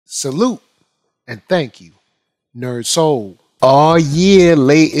Salute and thank you, NERDSoul. Oh yeah,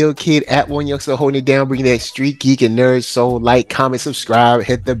 late ill kid at OneYoungsta holding it down, bringing that StreetGeek and NERDSoul. Like, comment, subscribe,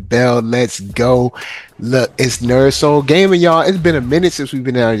 hit the bell. Let's go. Look, it's NERDSoul gaming, y'all. It's been a minute since we've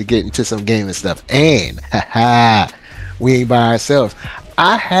been able to get into some gaming stuff, and we ain't by ourselves.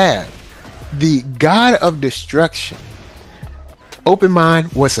 I have the God of Destruction. Open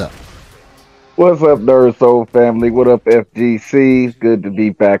mind, what's up? What's up, NERDSoul family? What up, FGC? It's good to be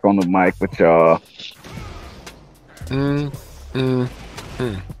back on the mic with y'all.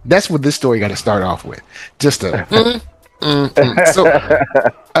 That's what this story got to start off with. Just a So,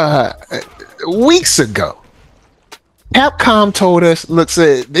 weeks ago, Capcom told us,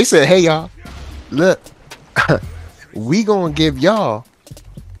 they said, hey, y'all, look, we gonna give y'all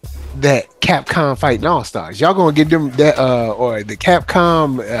that Capcom Fighting All-Stars. Y'all gonna give them that or the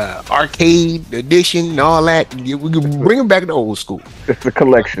Capcom arcade edition and all that. We can bring them back to old school. It's a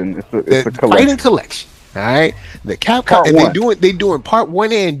collection. It's a collection. Fighting collection. All right. The Capcom, and they doing part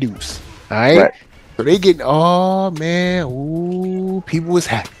 1 and Deuce. All right. So they getting, oh man, ooh, people was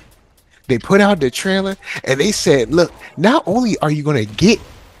happy. They put out the trailer and they said, look, not only are you gonna get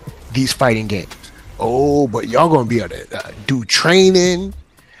these fighting games, but y'all gonna be able to do training,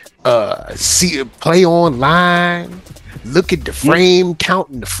 play online, look at the frame count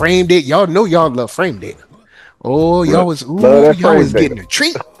and the frame data. Y'all know y'all love frame data. Oh, y'all was getting a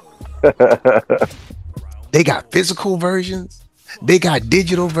treat. They got physical versions, they got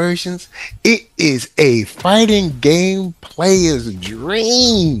digital versions. It is a fighting game player's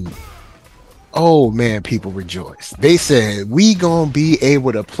dream. Oh man, people rejoice. They said we gonna be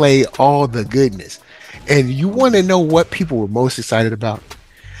able to play all the goodness. And you want to know what people were most excited about?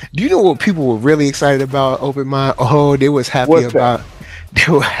 Do you know what people were really excited about? Open mind. Oh, they was happy about. They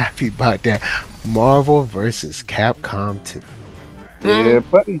were happy about that Marvel versus Capcom 2. Yeah,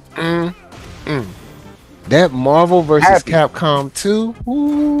 buddy. That Marvel versus Capcom 2.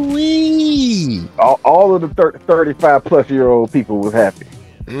 Ooh-wee. All of the 35 plus year old people was happy.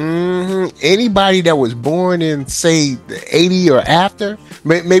 Anybody that was born in, say, 80 or after,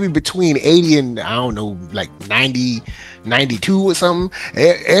 maybe between 80 and, I don't know, like 90, 92 or something.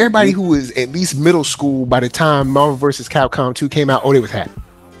 Everybody who was at least middle school by the time Marvel vs. Capcom 2 came out, they was happy.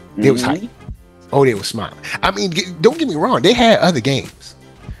 They was hyped. They was smiling. I mean, don't get me wrong. They had other games.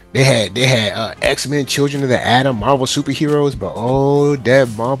 They had X-Men, Children of the Atom, Marvel superheroes, but that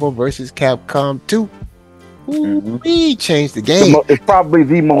Marvel vs. Capcom 2. We changed the game. It's probably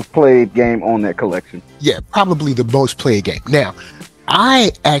the most played game on that collection. Yeah, probably the most played game. Now,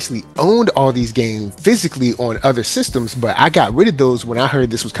 I actually owned all these games physically on other systems, but I got rid of those when I heard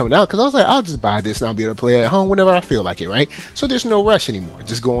this was coming out because I was like, I'll just buy this and I'll be able to play it at home whenever I feel like it, right? So there's no rush anymore.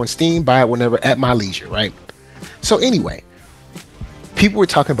 Just go on Steam, buy it whenever at my leisure, right? So anyway, people were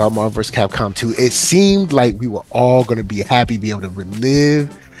talking about Marvel vs. Capcom 2. It seemed like we were all going to be happy to be able to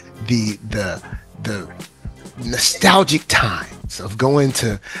relive the nostalgic times of going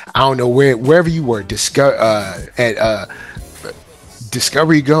to, I don't know, wherever you were, Discovery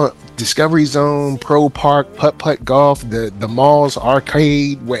Zone, Pro Park, Putt Golf, the malls,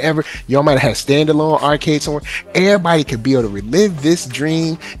 arcade, wherever. Y'all might have had standalone arcade somewhere. Everybody could be able to relive this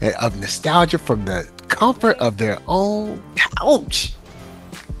dream of nostalgia from the comfort of their own couch.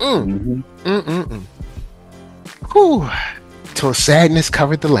 Whew. Till sadness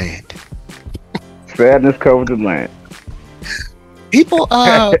covered the land. Sadness covered the land. People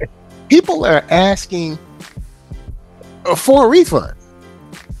are asking for a refund.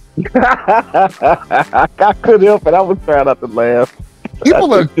 I couldn't help it. I was trying not to laugh. People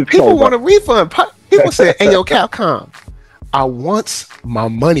want a refund. People say, "Hey, yo, Capcom, I want my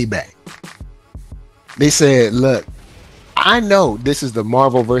money back." They said, "Look, I know this is the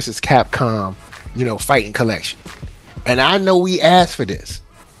Marvel versus Capcom, fighting collection, and I know we asked for this,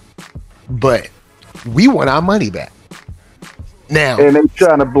 but we want our money back." Now, and they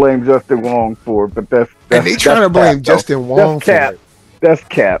trying to blame Justin Wong for it, but that's trying to blame Justin Wong for it. That's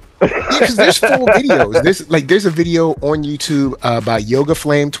cap. Because there's full videos. There's a video on YouTube by Yoga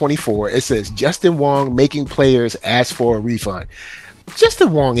Flame 24. It says Justin Wong making players ask for a refund.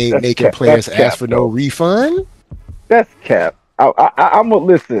 Justin Wong ain't making players ask for no refund. That's cap. I'm gonna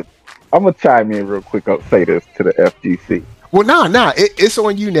listen. I'm gonna chime in real quick. I'll say this to the FGC. Well, it's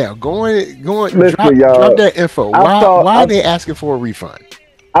on you now. Go on. Listen, drop that info. Why are they asking for a refund?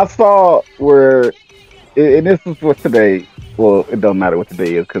 I saw where, and this is for today. Well, it doesn't matter what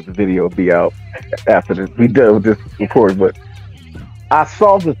today is because the video will be out after we done with this recording. But I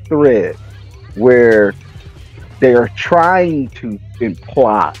saw the thread where they are trying to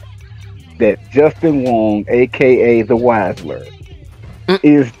imply that Justin Wong, aka the Weisler,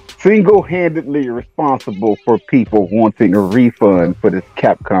 is single-handedly responsible for people wanting a refund for this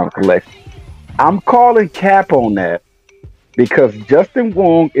Capcom collection. I'm calling Cap on that because Justin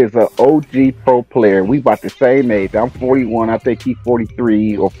Wong is an OG pro player. We about the same age. I'm 41. I think he's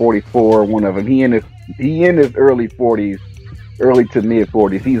 43 or 44. One of them. He in his early 40s, early to mid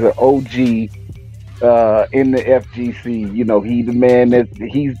 40s. He's an OG in the FGC. You know, he the man that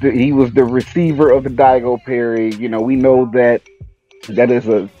he was the receiver of the Daigo parry. You know, we know that is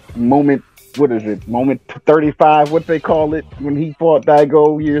a moment. What is it? Moment 35. What they call it when he fought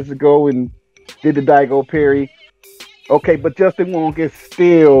Daigo years ago and did the Daigo parry. Okay, but Justin Wong is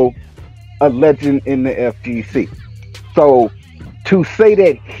still a legend in the FGC. So to say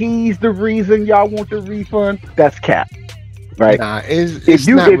that he's the reason y'all want the refund, that's cap, right? Nah, if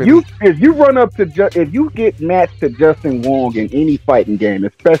you run up to if you get matched to Justin Wong in any fighting game,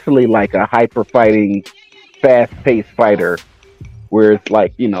 especially like a hyper fighting, fast paced fighter, where it's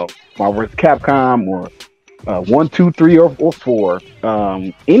like Marvel vs. Capcom or 1, 2, 3, or 4,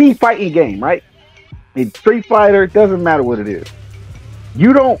 any fighting game, right? In Street Fighter, it doesn't matter what it is.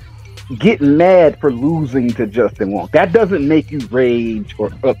 You don't get mad for losing to Justin Wong. That doesn't make you rage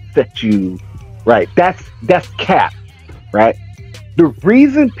or upset you, right? That's cap, right? The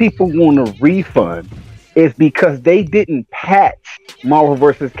reason people want a refund is because they didn't patch Marvel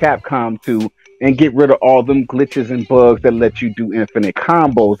vs. Capcom 2 and get rid of all them glitches and bugs that let you do infinite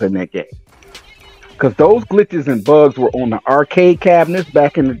combos in that game. Because those glitches and bugs were on the arcade cabinets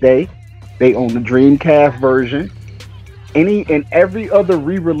back in the day. They own the Dreamcast version. Any and every other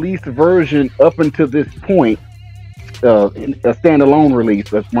re-released version up until this point, a standalone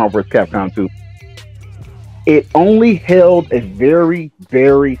release of Marvel vs. Capcom 2, it only held a very,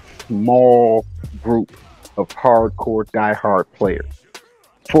 very small group of hardcore, die-hard players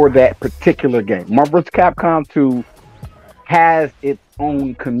for that particular game. Marvel vs. Capcom 2 has its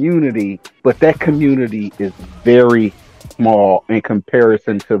own community, but that community is very small in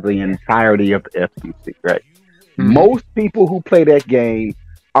comparison to the entirety of the FGC, right? Mm-hmm. Most people who play that game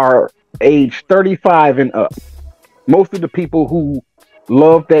are age 35 and up. Most of the people who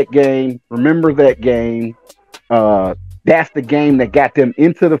love that game, remember that game, that's the game that got them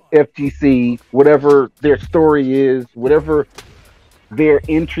into the FGC, whatever their story is, whatever their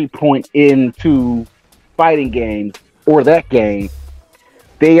entry point into fighting games or that game,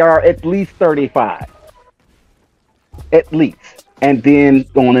 they are at least 35. At least. And then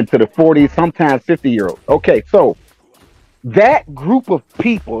going into the 40s, sometimes 50-year-olds. Okay, so that group of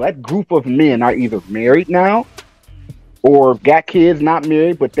people, that group of men are either married now or got kids, not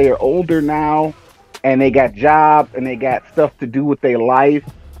married, but they are older now and they got jobs and they got stuff to do with their life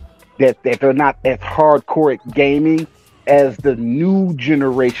that they're not as hardcore at gaming as the new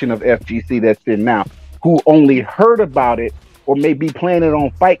generation of FGC that's in now, who only heard about it or may be playing it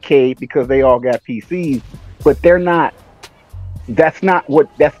on Fightcade because they all got PCs, but they're not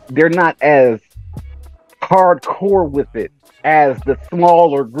as hardcore with it as the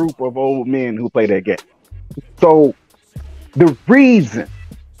smaller group of old men who play that game. So the reason,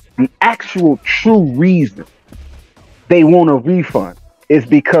 the actual true reason they want a refund is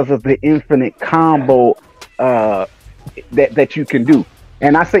because of the infinite combo that you can do.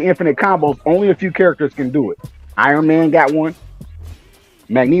 And I say infinite combos, only a few characters can do it. Iron Man got one.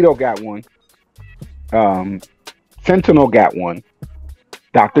 Magneto got one. Sentinel got one.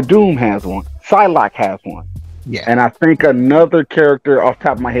 Doctor Doom has one. Psylocke has one. Yeah. And I think another character off the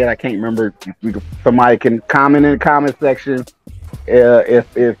top of my head, I can't remember. Somebody can comment in the comment section if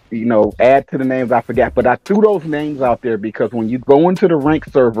add to the names I forgot. But I threw those names out there because when you go into the rank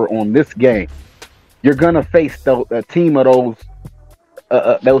server on this game, you're gonna face a team of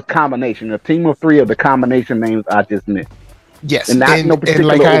those combinations, a team of 3 of the combination names I just mentioned. Yes, and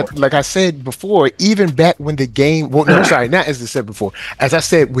like I said before, even back when the game, not as I said before, as I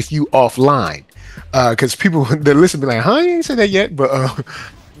said with you offline, because people that listen be like, "Huh, you ain't said that yet," but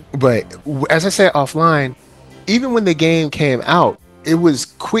as I said offline, even when the game came out, it was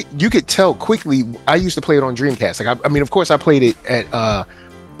quick. You could tell quickly. I used to play it on Dreamcast. Like, I mean, of course, I played it at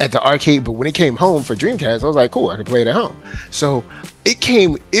the arcade, but when it came home for Dreamcast, I was like, cool, I can play it at home. So it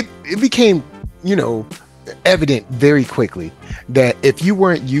became, evident very quickly that if you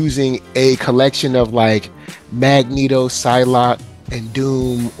weren't using a collection of like Magneto, Psylocke, and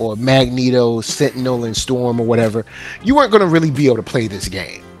Doom, or Magneto, Sentinel, and Storm, or whatever, you weren't going to really be able to play this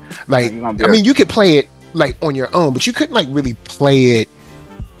game. Like, I mean, you could play it like on your own, but you couldn't like really play it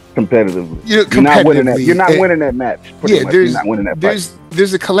competitively. You know, You're not winning that. competitively, You're not winning that match. yeah, You're not winning that fight.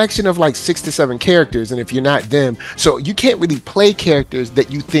 there's a collection of like 6 to 7 characters, and if you're not them, so you can't really play characters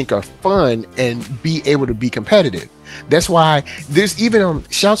that you think are fun and be able to be competitive. That's why there's even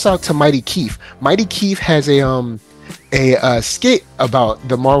shouts out to Mighty Keith. Mighty Keith has a skit about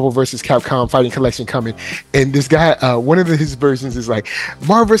the Marvel vs. Capcom fighting collection coming, and this guy, one of his versions is like,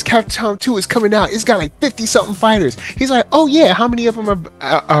 Marvel vs. Capcom 2 is coming out. It's got like 50 something fighters. He's like, oh yeah, how many of them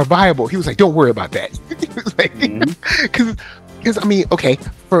are viable? He was like, don't worry about that. Because I mean, okay,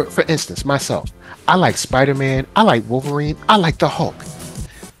 for instance, myself, I like Spider-Man, I like Wolverine, I like the Hulk.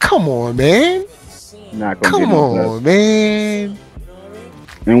 Come on, man. Come on, man.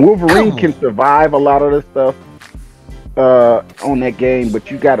 And Wolverine can survive a lot of this stuff on that game,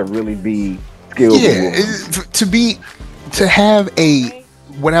 but you got to really be skilled. Yeah, to have a,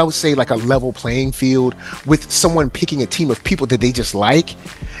 what I would say, like a level playing field with someone picking a team of people that they just like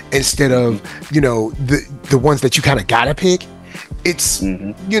instead of, you know, the ones that you kind of gotta pick. It's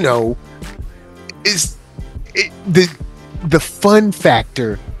you know, the fun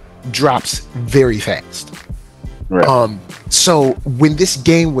factor drops very fast. Right. So when this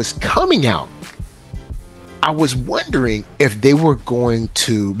game was coming out, I was wondering if they were going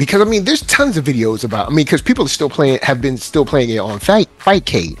to, because I mean, there's tons of videos about, I mean, because people are still playing, have been still playing it on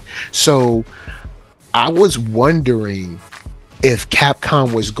Fightcade. So I was wondering if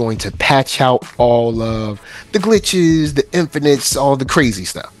Capcom was going to patch out all of the glitches, the infinites, all the crazy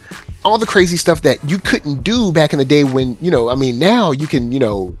stuff. All the crazy stuff that you couldn't do back in the day when, you know, I mean, now you can, you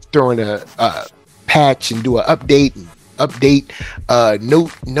know, throw in a patch and do an update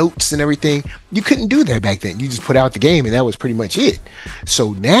notes and everything. You couldn't do that back then. You just put out the game and that was pretty much it.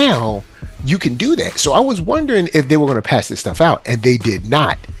 So now you can do that. So I was wondering if they were going to pass this stuff out, and they did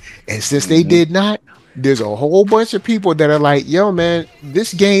not. And since they did not, there's a whole bunch of people that are like, yo man,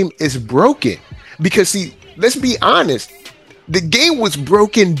 this game is broken. Because see, let's be honest, the game was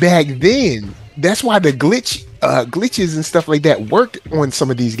broken back then. That's why the glitches and stuff like that worked on some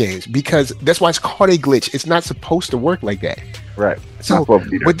of these games, because that's why it's called a glitch. It's not supposed to work like that. Right. So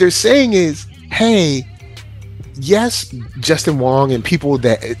what they're saying is, hey, yes, Justin Wong and people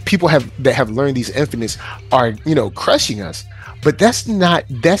that have learned these infinites are, you know, crushing us, but that's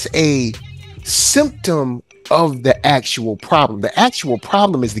a symptom of the actual problem. The actual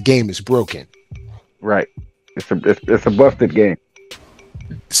problem is the game is broken. Right. It's a busted game.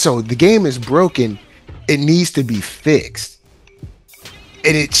 So the game is broken. It needs to be fixed.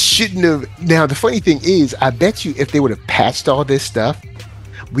 And it shouldn't have. Now, the funny thing is, I bet you if they would have patched all this stuff,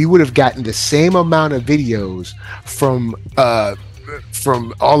 we would have gotten the same amount of videos from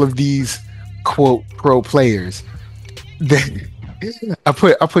all of these quote pro players. I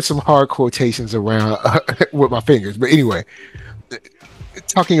put some hard quotations around with my fingers, but anyway,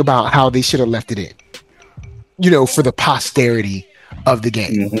 talking about how they should have left it in, you know, for the posterity of the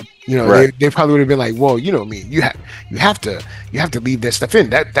game. You know, right. they probably would have been like, well, you know what I mean, you have to leave that stuff in.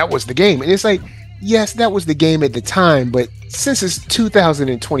 That was the game. And it's like, yes, that was the game at the time, but since it's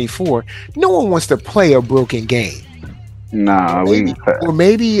 2024, no one wants to play a broken game. Nah,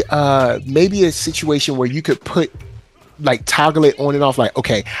 maybe a situation where you could put, like, toggle it on and off, like,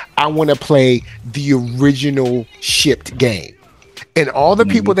 okay, I want to play the original shipped game, and all the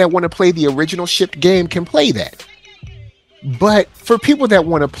people that want to play the original shipped game can play that. But for people that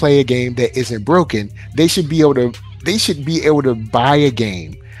want to play a game that isn't broken, they should be able to buy a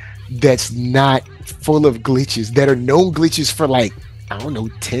game that's not full of glitches, that are known glitches for, like, I don't know,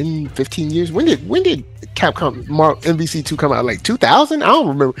 10, 15 years. When did Capcom MVC 2 come out? Like 2000? I don't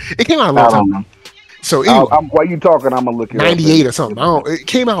remember. It came out a long time ago. So anyway, while you talking, I'm gonna look it 98 or something. It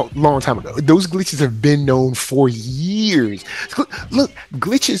came out a long time ago. Those glitches have been known for years. Look,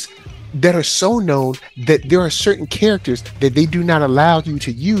 glitches that are so known that there are certain characters that they do not allow you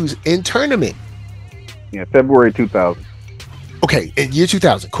to use in tournament. Yeah, February 2000. Okay, in year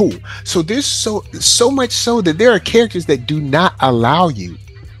 2000, cool. So there's so much so that there are characters that do not allow you.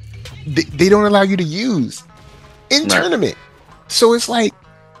 They don't allow you to use in tournament. So it's like,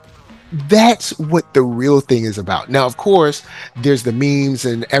 that's what the real thing is about. Now, of course, there's the memes,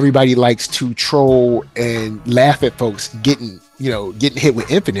 and everybody likes to troll and laugh at folks getting hit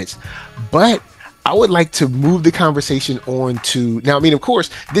with infinites. But I would like to move the conversation on to, now, I mean, of course,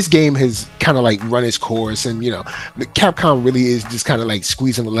 this game has kind of like run its course, and, you know, Capcom really is just kind of like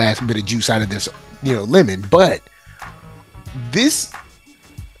squeezing the last bit of juice out of this, you know, lemon. But this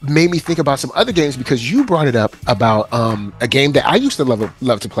made me think about some other games, because you brought it up about a game that I used to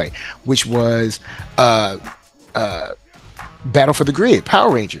love to play, which was Battle for the Grid,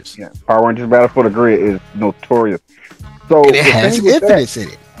 Power Rangers. Yeah, Power Rangers Battle for the Grid is notorious. So and it has infinites in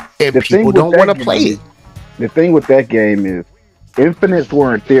it. and The people thing with don't want to that play game, it. the thing with that game is infinites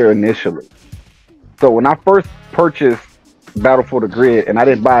weren't there initially. So when I first purchased Battle for the Grid, and I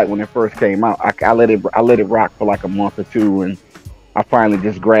didn't buy it when it first came out, I let it rock for like a month or two, and I finally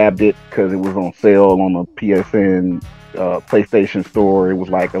just grabbed it because it was on sale on the PSN PlayStation Store. It was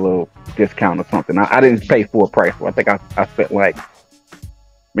like a little discount or something. I didn't pay full price. I think I spent like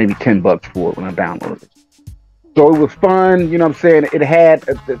maybe $10 for it when I downloaded it. So it was fun, you know what I'm saying? It had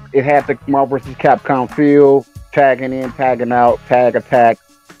the Marvel vs. Capcom feel, tagging in, tagging out, tag attack,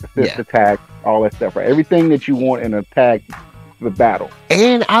 assist attack, all that stuff, right? Everything that you want in a tag the battle.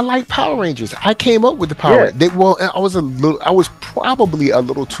 And I like Power Rangers. I came up with the Power Rangers. Well, I was probably a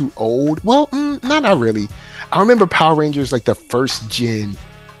little too old. Well, not really. I remember Power Rangers like the first gen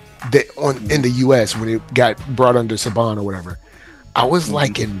in the US when it got brought under Saban or whatever. I was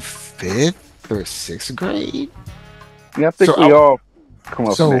like in 5th or 6th grade. Yeah, I think we all come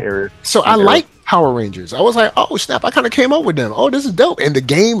up in that area. So I like Power Rangers. I was like, oh snap! I kind of came up with them. Oh, this is dope. And the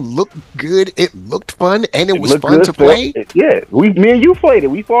game looked good. It looked fun, and it was fun to play. Yeah, me and you played it.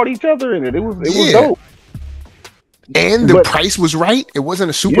 We fought each other in it. It was dope. And the price was right. It wasn't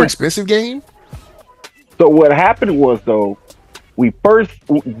a super expensive game. So what happened was though,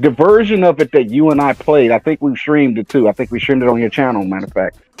 the version of it that you and I played. I think we streamed it too. I think we streamed it on your channel. Matter of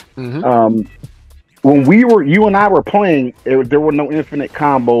fact. Mm-hmm. When you and I were playing, there were no infinite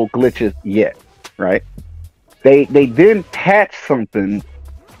combo glitches yet, right? They then patched something.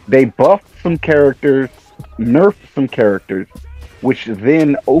 They buffed some characters, nerfed some characters, which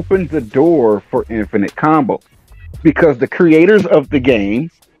then opened the door for infinite combo. Because the creators of the game,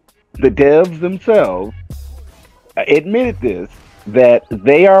 the devs themselves, admitted this, that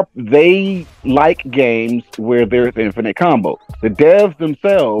they like games where there's infinite combo. The devs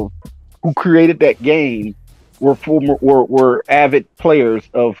themselves who created that game were avid players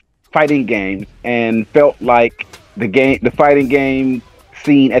of fighting games and felt like the fighting game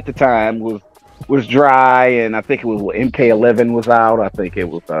scene at the time was dry, and I think it was MK11 was out. I think it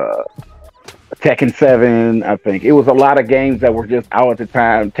was Tekken 7. I think it was a lot of games that were just out at the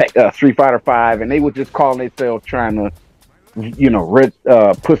time. Street Fighter 5, and they were just calling themselves trying to,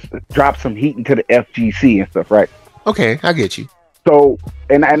 drop some heat into the FGC and stuff, right? Okay, I get you. So,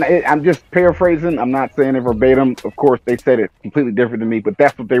 and I'm just paraphrasing. I'm not saying it verbatim. Of course, they said it completely different to me, but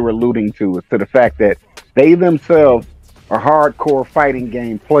that's what they were alluding to, is to the fact that they themselves are hardcore fighting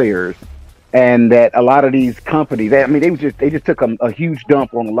game players, and that a lot of these companies, they just took a huge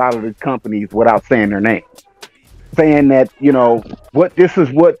dump on a lot of these companies without saying their name, saying that this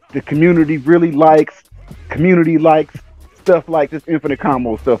is what the community really likes. Community likes stuff like this infinite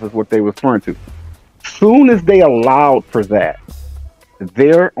combo stuff is what they were referring to. Soon as they allowed for that,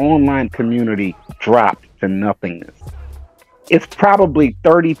 their online community dropped to nothingness. It's probably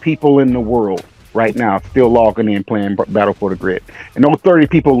 30 people in the world right now still logging in playing Battle for the Grid, and those 30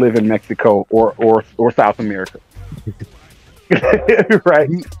 people live in Mexico or South America. Right?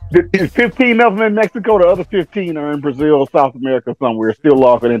 There's 15 of them in Mexico. The other 15 are in Brazil, South America, somewhere, still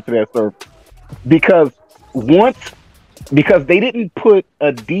logging into that server because they didn't put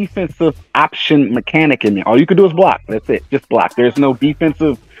a defensive option mechanic in there. All you can do is block. That's it. Just block. There's no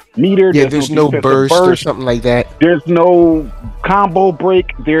defensive meter. Yeah, there's no burst or something like that. There's no combo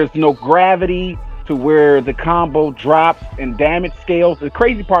break. There's no gravity to where the combo drops and damage scales. The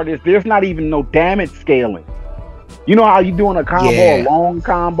crazy part is there's not even no damage scaling. You know how you doing a combo, a long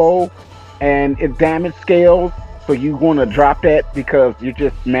combo, and it damage scales? So you want to drop that because you're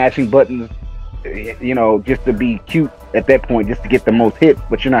just mashing buttons, just to be cute at that point, just to get the most hits,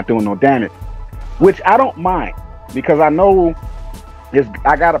 but you're not doing no damage, which I don't mind, because I know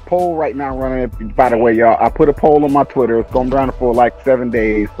I got a poll right now running. By the way, y'all, I put a poll on my Twitter. It's going to run for like 7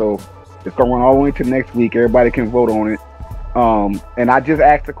 days, so it's going to run all the way to next week. Everybody can vote on it. And I just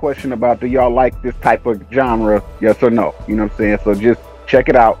asked a question about, do y'all like this type of genre, yes or no? You know what I'm saying? So just check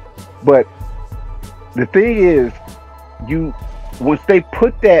it out. But the thing is, once they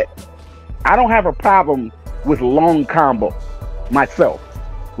put that, I don't have a problem with long combos myself.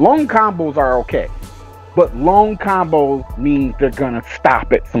 Long combos are okay, but long combos means they're gonna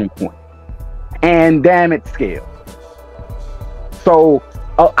stop at some point, and damage scale. So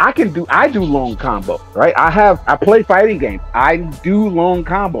I do long combos, right? I play fighting games. I do long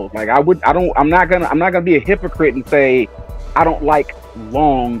combos. Like I'm not gonna be a hypocrite and say I don't like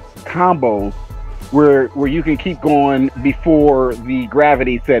long combos where you can keep going before the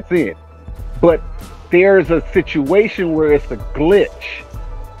gravity sets in. But there's a situation where it's a glitch,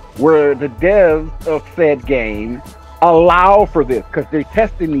 where the devs of said game allow for this, because they're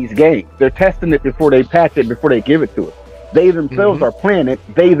testing these games. They're testing it before they patch it, before they give it to us. They themselves are playing it.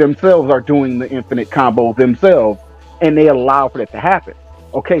 They themselves are doing the infinite combo themselves, and they allow for that to happen.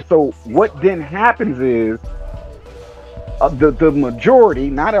 Okay, so what then happens is the majority,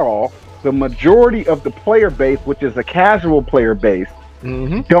 not all, the majority of the player base, which is a casual player base,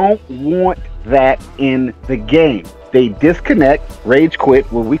 don't want that in the game. They disconnect, rage quit,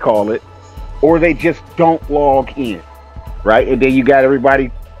 what we call it, or they just don't log in, right? And then you got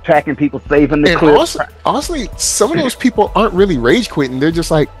everybody tracking people, saving the clips. Honestly, some of those people aren't really rage quitting. They're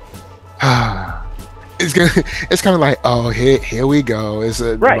just like, it's kind of like, oh, here we go.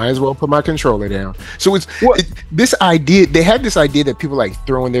 Might as well put my controller down. So this idea. They had this idea that people like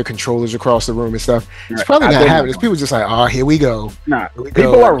throwing their controllers across the room and stuff. It's probably not happening. It's people just like, oh, here we go. Nah,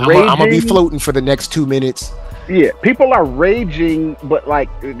 people are raging. I'm gonna be floating for the next 2 minutes. Yeah, people are raging, but like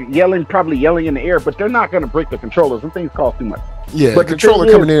probably yelling in the air, but they're not gonna break the controllers. Some things cost too much. Yeah, but the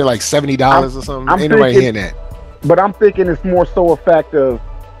controller coming in at like $70 or something. Ain't nobody hearing that. But I'm thinking it's more so a fact of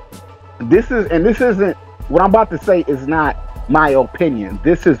this isn't what I'm about to say is not my opinion.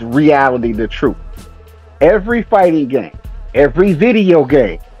 This is reality, the truth. Every fighting game, every video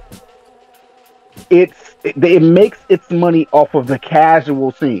game, it makes its money off of the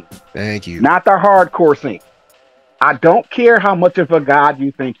casual scene. Thank you. Not the hardcore scene. I don't care how much of a god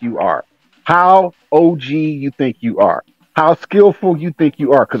you think you are, how OG you think you are, how skillful you think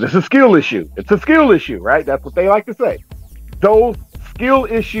you are, because it's a skill issue. It's a skill issue, right? That's what they like to say. Those skill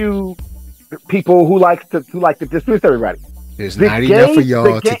issue people who like to dismiss everybody. There's not enough for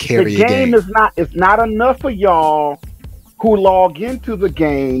y'all to carry a game. It's not enough for y'all who log into the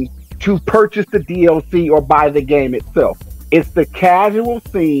game to purchase the DLC or buy the game itself. It's the casual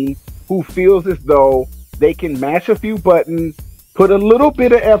scene who feels as though they can mash a few buttons, put a little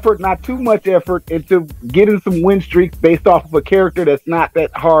bit of effort, not too much effort, into getting some win streaks based off of a character that's not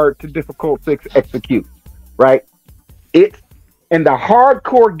that hard to difficult to execute, right? And the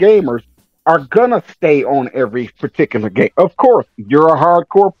hardcore gamers are gonna stay on every particular game. Of course, you're a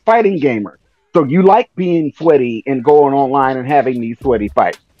hardcore fighting gamer, so you like being sweaty and going online and having these sweaty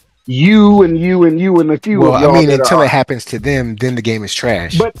fights. You and a few. Well, I mean, until it happens to them, then the game is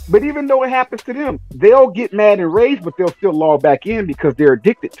trash. But even though it happens to them, they'll get mad and rage, but they'll still log back in because they're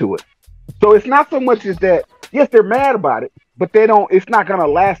addicted to it. So it's not so much as that. Yes, they're mad about it, but they don't. It's not gonna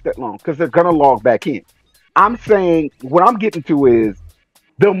last that long because they're gonna log back in. I'm saying what I'm getting to is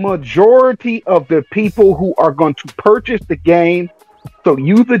the majority of the people who are going to purchase the game, so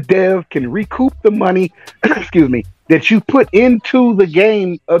you, the dev, can recoup the money. excuse me. That you put into the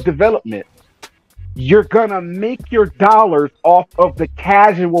game of development, you're gonna make your dollars off of the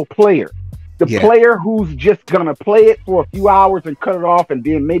casual player. The player who's just gonna play it for a few hours and cut it off and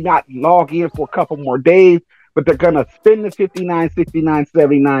then may not log in for a couple more days, but they're gonna spend the $59, $69,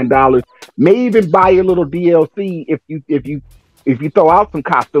 $79, may even buy a little DLC if you throw out some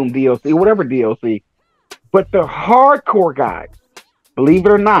costume DLC, whatever DLC. But the hardcore guys, believe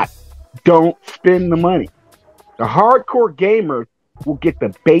it or not, don't spend the money. The hardcore gamers will get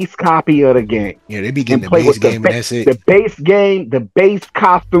the base copy of the game. Yeah, they be getting the base game, and that's it. The base game, the base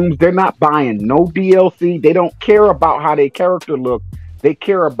costumes. They're not buying no DLC. They don't care about how their character looks. They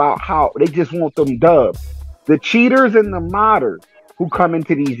care about how they just want them dubs. The cheaters and the modders who come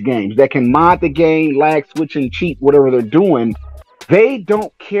into these games that can mod the game, lag, switch, and cheat, whatever they're doing, they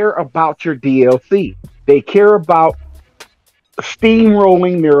don't care about your DLC. They care about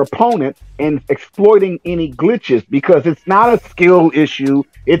steamrolling their opponent and exploiting any glitches because it's not a skill issue,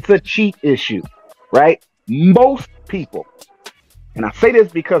 it's a cheat issue, right? Most people, and I say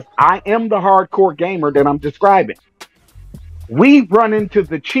this because I am the hardcore gamer that I'm describing, we run into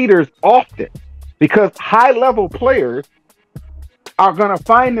the cheaters often because high-level players are going to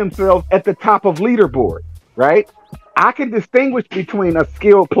find themselves at the top of leaderboard, right? I can distinguish between a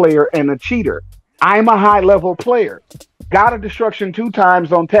skilled player and a cheater. I'm a high-level player. Got a destruction 2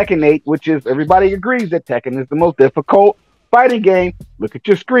 times on Tekken 8, which is, everybody agrees that Tekken is the most difficult fighting game. Look at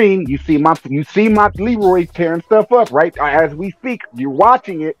your screen. You see my Leroy tearing stuff up, right? As we speak, you're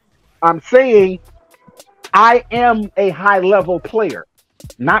watching it. I'm saying I am a high-level player.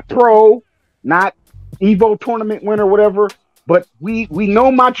 Not pro, not Evo tournament winner, whatever. But we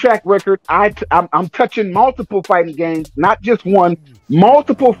know my track record. I'm touching multiple fighting games, not just one,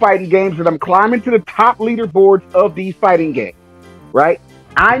 multiple fighting games, and I'm climbing to the top leaderboards of these fighting games, right?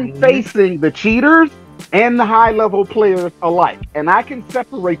 I'm facing the cheaters and the high-level players alike, and I can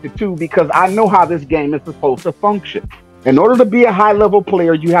separate the two because I know how this game is supposed to function. In order to be a high-level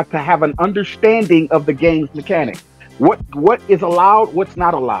player, you have to have an understanding of the game's mechanics. What is allowed, what's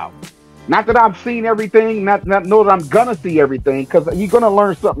not allowed. Not that I've seen everything, not know that I'm gonna see everything, because you're gonna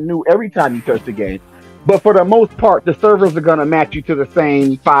learn something new every time you touch the game. But for the most part, the servers are gonna match you to the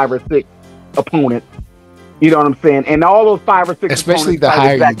same 5 or 6 opponents. You know what I'm saying? And all those 5 or 6 Especially opponents the fight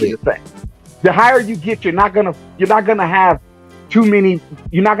higher exactly you get. the same. The higher you get, you're not gonna have too many.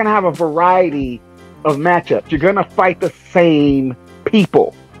 You're not gonna have a variety of matchups. You're gonna fight the same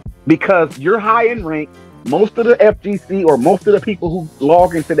people because you're high in rank. Most of the FGC or most of the people who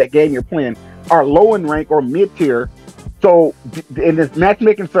log into that game you're playing are low in rank or mid tier. So, in this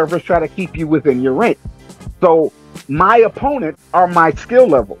matchmaking servers, try to keep you within your rank. So, my opponents are my skill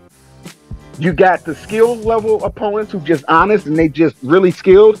level. You got the skill level opponents who just honest and they just really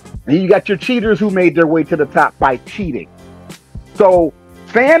skilled, and you got your cheaters who made their way to the top by cheating. So,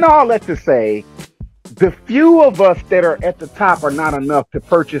 saying all that to say, the few of us that are at the top are not enough to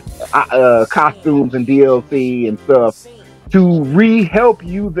purchase costumes and DLC and stuff to help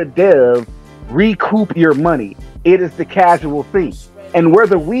you, the dev, recoup your money. It is the casual thing. And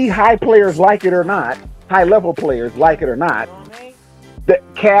whether we high players like it or not, high level players like it or not, the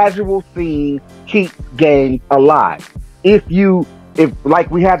casual scene keeps games alive. If like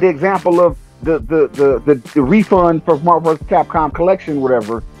we had the example of the refund for Marvel vs. Capcom collection,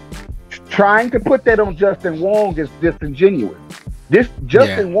 whatever, trying to put that on JWong is disingenuous. This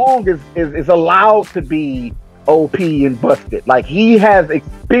JWong is allowed to be OP and busted. Like, he has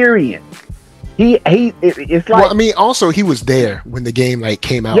experience. It's like, well, I mean, also he was there when the game like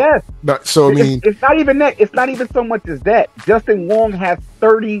came out. Yes. But so I mean, it's not even that. It's not even so much as that. JWong has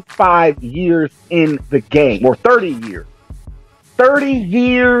 35 years in the game, or 30 years. 30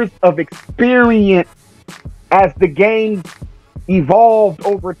 years of experience as the game evolved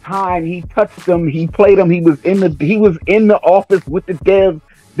over time. He touched them. He played them. He was in the office with the devs,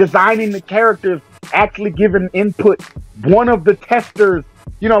 designing the characters, actually giving input. One of the testers.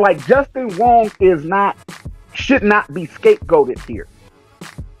 You know, like, JWong should not be scapegoated here.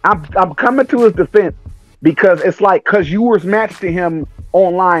 I'm coming to his defense because it's like, because you were matched to him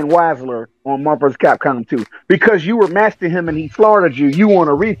online, Weisler, on Marvel vs. Capcom 2. Because you were matched to him and he slaughtered you, you want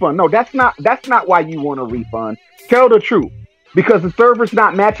a refund. No, that's not why you want a refund. Tell the truth. Because the server's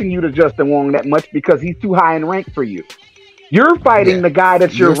not matching you to JWong that much because he's too high in rank for you. You're fighting the guy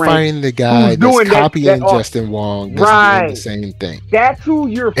that's your rank. You're fighting the guy that's copying JWong, that's doing the same thing. That's who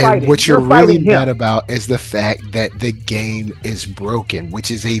you're fighting. And what you're really mad about is the fact that the game is broken,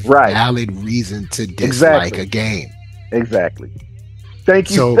 which is a valid reason to dislike a game. Exactly. Thank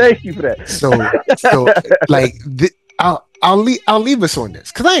you for that. So like, I'll leave us on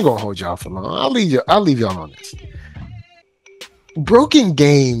this because I ain't gonna hold y'all for long. I'll leave y'all on this. Broken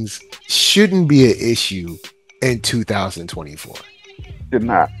games shouldn't be an issue in 2024. Did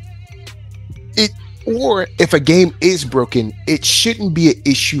not. Or if a game is broken, it shouldn't be an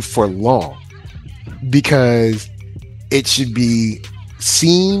issue for long because it should be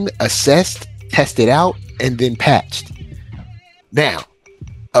seen, assessed, tested out, and then patched. Now,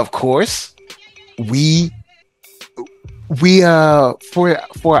 of course, we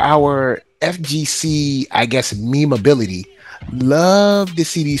for our FGC, I guess, memeability, love to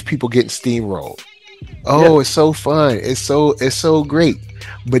see these people getting steamrolled. Oh, It's so fun. It's so great.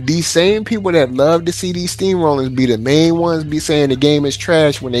 But these same people that love to see these steamrollers be the main ones be saying the game is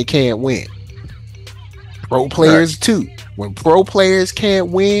trash when they can't win. Pro players too. When pro players can't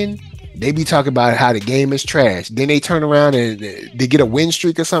win, they be talking about how the game is trash. Then they turn around and they get a win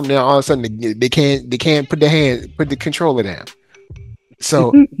streak or something. Now all of a sudden they can't put the controller down.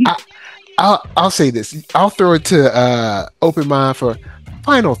 So I'll say this. I'll throw it to open mind for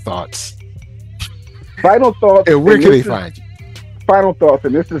final thoughts. Final thoughts. And where can they find you? Final thoughts,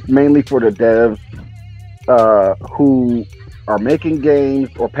 and this is mainly for the devs who are making games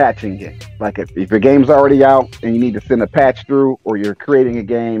or patching games. Like if your game's already out and you need to send a patch through, or you're creating a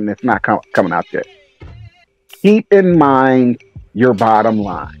game that's not coming out yet. Keep in mind your bottom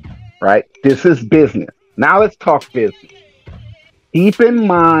line, right? This is business. Now let's talk business. Keep in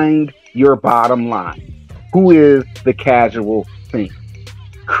mind your bottom line. Who is the casual thing?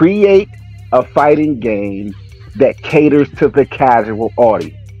 Create a fighting game that caters to the casual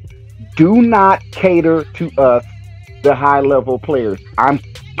audience. Do not cater to us, the high-level players. I'm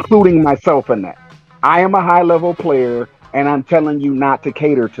including myself in that. I am a high-level player, and I'm telling you not to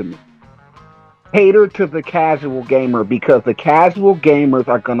cater to me. Cater to the casual gamer, because the casual gamers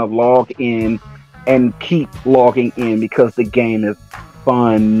are going to log in and keep logging in because the game is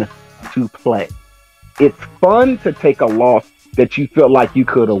fun to play. It's fun to take a loss that you feel like you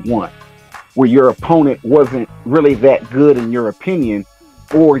could have won, where your opponent wasn't really that good in your opinion,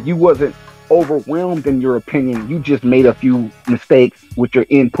 or you wasn't overwhelmed in your opinion. You just made a few mistakes with your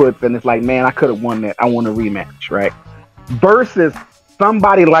inputs, and it's like, man, I could have won that. I want a rematch, right? Versus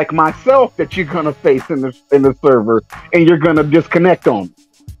somebody like myself that you're gonna face in the server, and you're gonna disconnect on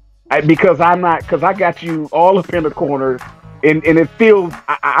me. Because I got you all up in the corner, and it feels.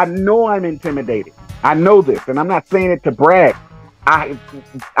 I know I'm intimidating. I know this, and I'm not saying it to brag.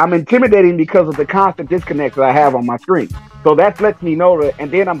 I'm intimidating because of the constant disconnect that I have on my screen. So that lets me know that.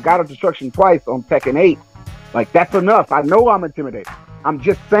 And then I'm God of Destruction twice on Tekken 8. Like, that's enough. I know I'm intimidating. I'm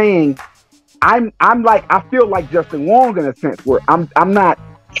just saying. I'm like, I feel like JWong in a sense, where I'm not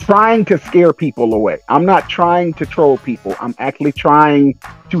trying to scare people away. I'm not trying to troll people. I'm actually trying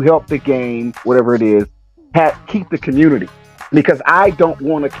to help the game, whatever it is, keep the community. Because I don't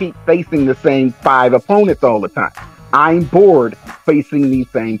want to keep facing the same 5 opponents all the time. I'm bored facing these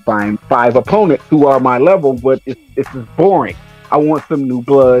same 5 opponents who are my level, but it's just boring. I want some new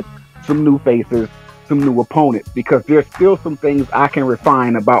blood, some new faces, some new opponents, because there's still some things I can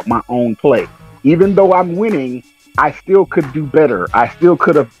refine about my own play. Even though I'm winning, I still could do better. I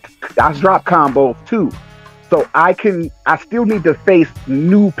dropped combos too. So I still need to face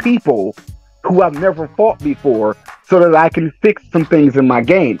new people who I've never fought before, so that I can fix some things in my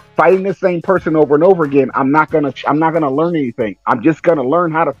game. Fighting the same person over and over again, I'm not gonna learn anything. I'm just gonna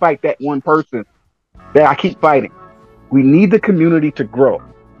learn how to fight that one person that I keep fighting. We need the community to grow.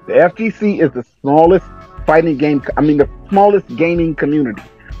 The FGC is the smallest the smallest gaming community.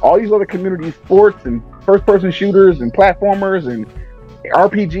 All these other communities, sports and first-person shooters and platformers and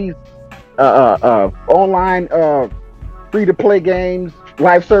RPGs, online free-to-play games,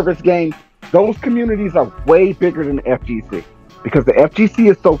 live service games, those communities are way bigger than the FGC, because the FGC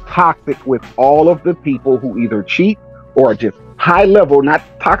is so toxic with all of the people who either cheat or are just high level, not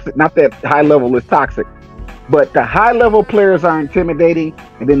toxic, not that high level is toxic, but the high level players are intimidating,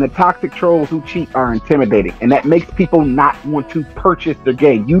 and then the toxic trolls who cheat are intimidating, and that makes people not want to purchase the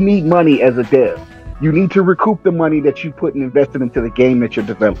game. You need money as a dev. You need to recoup the money that you put and invested into the game that you're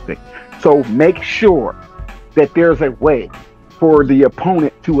developing. So make sure that there's a way for the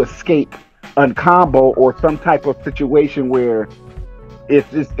opponent to escape a combo or some type of situation where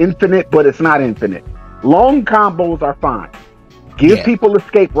it's infinite, but it's not infinite. Long combos are fine. Give people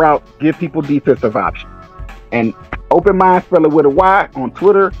escape routes, give people defensive options. And Open Mind, spell it with a Y, on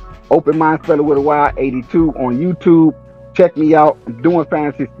Twitter. Open Mind, spell it with a Y, 82 on YouTube. Check me out. I'm doing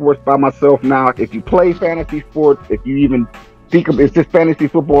fantasy sports by myself now. If you play fantasy sports, if you even think of it's just fantasy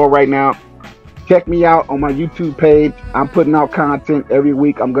football right now, check me out on my YouTube page. I'm putting out content every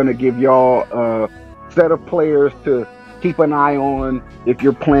week. I'm going to give y'all a set of players to keep an eye on if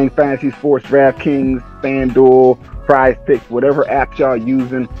you're playing fantasy sports, DraftKings, FanDuel, Prize Picks, whatever apps y'all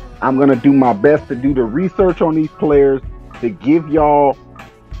using. I'm going to do my best to do the research on these players, to give y'all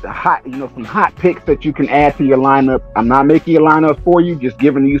some hot picks that you can add to your lineup. I'm not making your lineup for you, just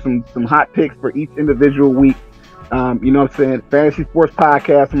giving you some hot picks for each individual week. You know what I'm saying? Fantasy Sports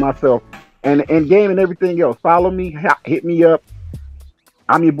Podcast for myself. And game and everything else. Follow me, hit me up.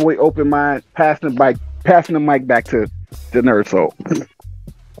 I'm your boy Open Mind, passing the mic back to the NERDSoul.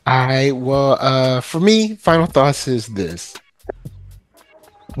 All right. Well, for me, final thoughts is this.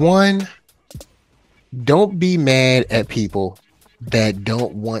 1, don't be mad at people that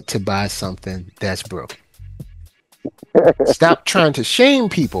don't want to buy something that's broken. Stop trying to shame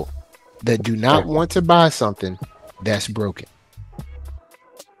people that do not want to buy something that's broken.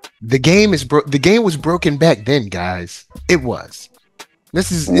 The game was broken back then, guys. It was.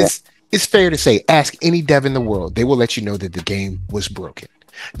 It's fair to say, ask any dev in the world, they will let you know that the game was broken.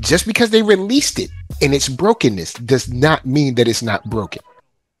 Just because they released it in its brokenness does not mean that it's not broken.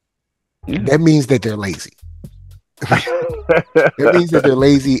 That means that they're lazy. That means that they're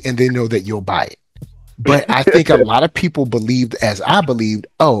lazy and they know that you'll buy it. But I think a lot of people believed, as I believed,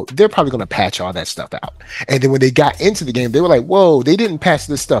 oh, they're probably going to patch all that stuff out. And then when they got into the game, they were like, whoa, they didn't patch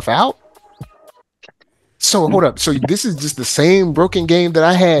this stuff out? So hold up. So this is just the same broken game that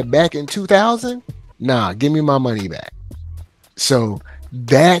I had back in 2000? Nah, give me my money back. So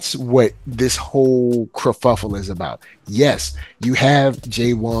that's what this whole kerfuffle is about. Yes, you have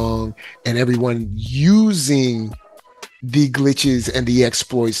JWong and everyone using the glitches and the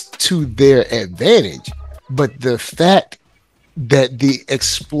exploits to their advantage, but the fact that the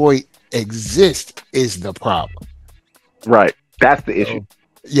exploit exists is the problem. Right. That's the issue.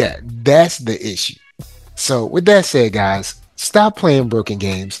 Yeah, that's the issue. So with that said, guys, stop playing broken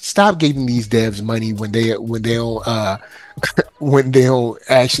games. Stop giving these devs money when they don't when they don't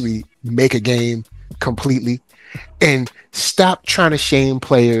actually make a game completely, and stop trying to shame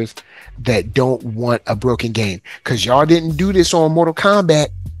players that don't want a broken game, because y'all didn't do this on Mortal Kombat.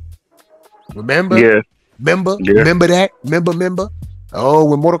 Remember? Yeah. Remember that? Remember? Oh,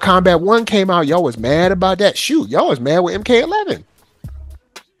 when Mortal Kombat 1 came out, y'all was mad about that. Shoot, y'all was mad with MK11.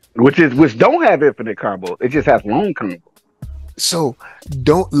 which don't have infinite combos. It just has long combos. So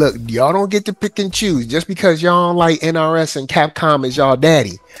don't look, y'all don't get to pick and choose just because y'all don't like NRS and Capcom is y'all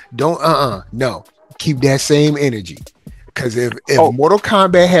daddy. Don't no. Keep that same energy. Because if Mortal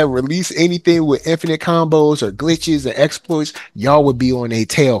Kombat had released anything with infinite combos or glitches and exploits, y'all would be on a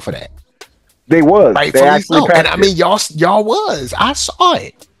tail for that. They was. Rightfully they actually so. And I mean y'all was. I saw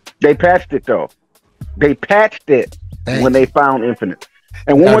it. They patched it though. They patched it when they found infinite.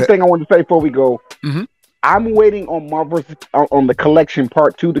 And one more thing I want to say before we go. Mm-hmm. I'm waiting on Marvel's on the collection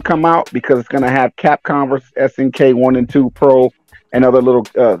part 2 to come out because it's going to have Capcom versus SNK 1 and 2 Pro and other little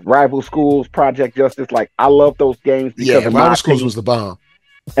rival schools, Project Justice. Like, I love those games because Rival Schools was the bomb.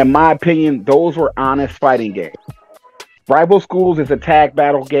 In my opinion, those were honest fighting games. Rival Schools is a tag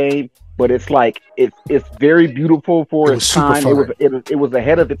battle game, but it's like it's very beautiful for its time. It was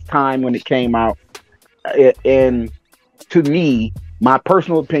ahead of its time when it came out. And to me, my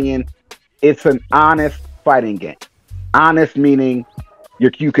personal opinion, it's an honest fighting game. Honest meaning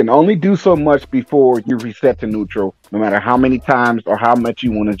you can only do so much before you reset to neutral, no matter how many times or how much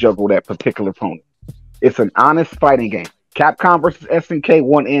you want to juggle that particular opponent. It's an honest fighting game. Capcom versus SNK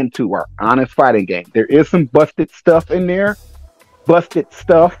 1 and 2 are honest fighting games. There is some busted stuff in there, but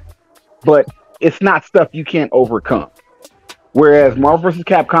it's not stuff you can't overcome. Whereas Marvel vs.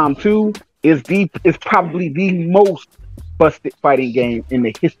 Capcom 2 is probably the most busted fighting game in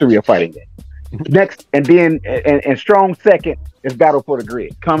the history of fighting games. Next, and then and strong second is Battle for the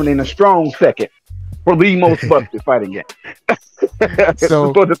Grid, coming in a strong second for the most busted fighting game. So,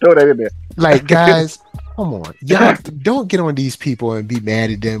 supposed to throw that in there. Like, guys, come on, y'all don't get on these people and be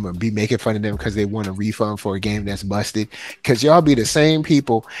mad at them or be making fun of them because they want a refund for a game that's busted. Because y'all be the same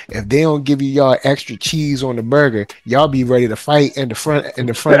people. If they don't give y'all extra cheese on the burger, y'all be ready to fight in the front of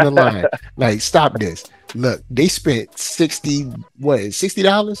the line. Like, stop this. Look, they spent $60,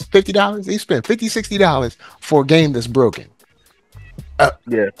 $50? They spent $50-$60 for a game that's broken.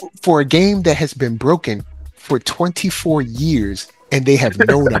 For a game that has been broken for 24 years and they have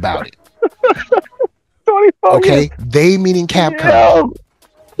known about it. Okay, years. They meaning Capcom.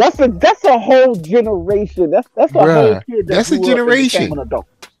 Yeah. That's a whole generation. That's a whole kid. That's a generation.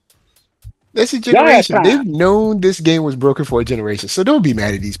 That's a generation. They've known this game was broken for a generation. So don't be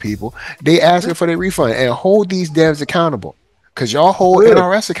mad at these people. They asking for their refund and hold these devs accountable. Because y'all hold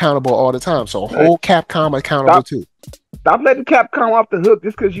NRS accountable all the time. So hold Capcom accountable too. Stop letting Capcom off the hook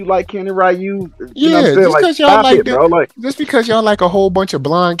just because you like Kenny Ryu. Just because y'all like a whole bunch of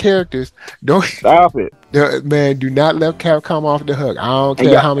blonde characters. Don't stop it. Man, do not let Capcom off the hook. I don't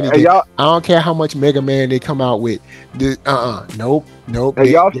care how many. I don't care how much Mega Man they come out with. Nope.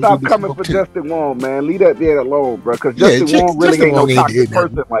 Hey, y'all stop coming for Justin Wong, man. Leave that there alone, bro. Because Justin Wong really ain't no toxic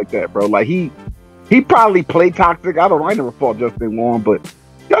person like that, bro. Like he probably play toxic. I never fought Justin Wong, but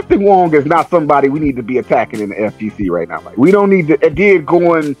Justin Wong is not somebody we need to be attacking in the FGC right now. Like, we don't need to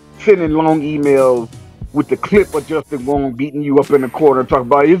going sending long emails with the clip of Justin Wong beating you up in the corner and talking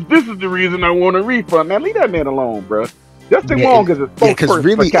about this is the reason I want a refund. Man, leave that man alone, bro. Justin Wong is a spokesperson because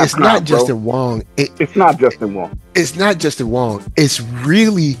really for Capcom, it's not Justin Wong. It's not Justin Wong. It's not Justin Wong. It's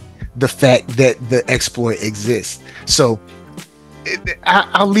really the fact that the exploit exists. So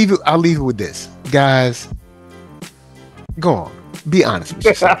I'll leave it with this, guys. Go on. Be honest with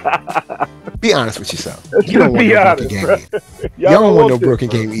yourself. Be honest with yourself. You don't want no broken game either. Y'all don't want no broken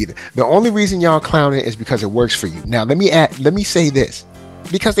game either. The only reason y'all clown it is because it works for you. Now let me say this,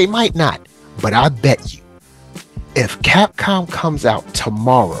 because they might not, but I bet you, if Capcom comes out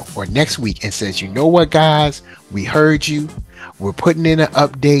tomorrow or next week and says, you know what, guys, we heard you, we're putting in an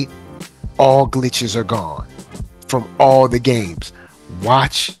update, all glitches are gone from all the games,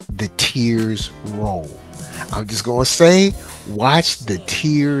 watch the tears roll. I'm just gonna say, watch the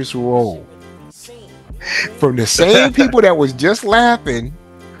tears roll. From the same people that was just laughing,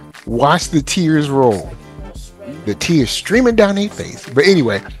 watch the tears roll. The tears streaming down their face. But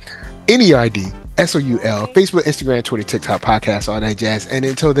anyway, NERD, SOUL, Facebook, Instagram, Twitter, TikTok, podcast, all that jazz. And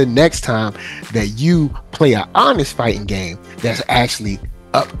until the next time that you play an honest fighting game that's actually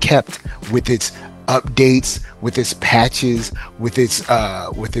upkept with its updates, with its patches, with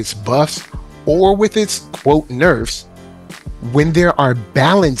its buffs, or with its quote nerfs, when there are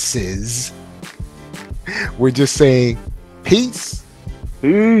balances, we're just saying peace.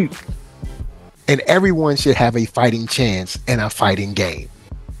 And everyone should have a fighting chance in a fighting game.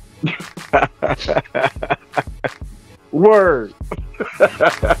 Word.